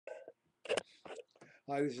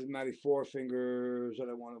Hi, this is Matty4fngers, and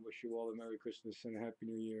I want to wish you all a Merry Christmas and a Happy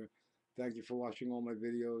New Year. Thank you for watching all my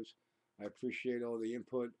videos. I appreciate all the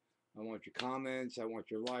input. I want your comments, I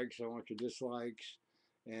want your likes, I want your dislikes,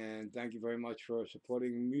 and thank you very much for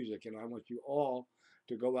supporting music. And I want you all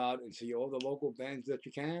to go out and see all the local bands that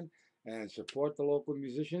you can and support the local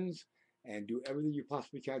musicians and do everything you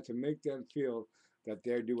possibly can to make them feel that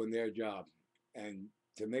they're doing their job. And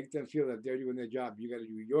to make them feel that they're doing their job, you got to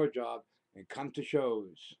do your job and come to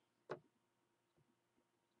shows.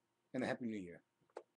 And a Happy New Year.